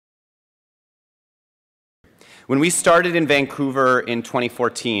When we started in Vancouver in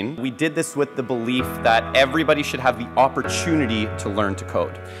 2014, we did this with the belief that everybody should have the opportunity to learn to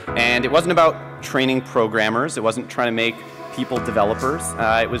code. And it wasn't about training programmers, it wasn't trying to make people developers,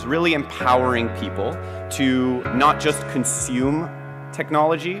 it was really empowering people to not just consume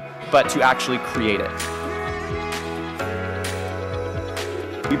technology, but to actually create it.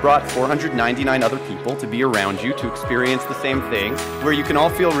 We brought 499 other people to be around you to experience the same thing, where you can all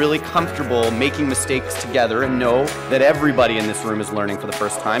feel really comfortable making mistakes together and know that everybody in this room is learning for the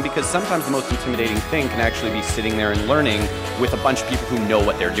first time, because sometimes the most intimidating thing can actually be sitting there and learning with a bunch of people who know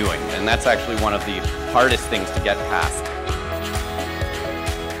what they're doing, and that's actually one of the hardest things to get past.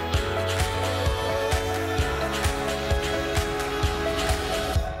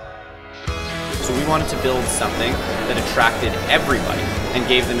 So we wanted to build something that attracted everybody and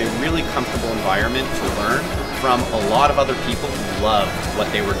gave them a really comfortable environment to learn from a lot of other people who loved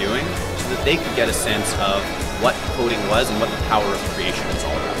what they were doing, so that they could get a sense of what coding was and what the power of creation is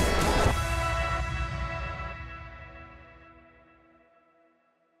all about.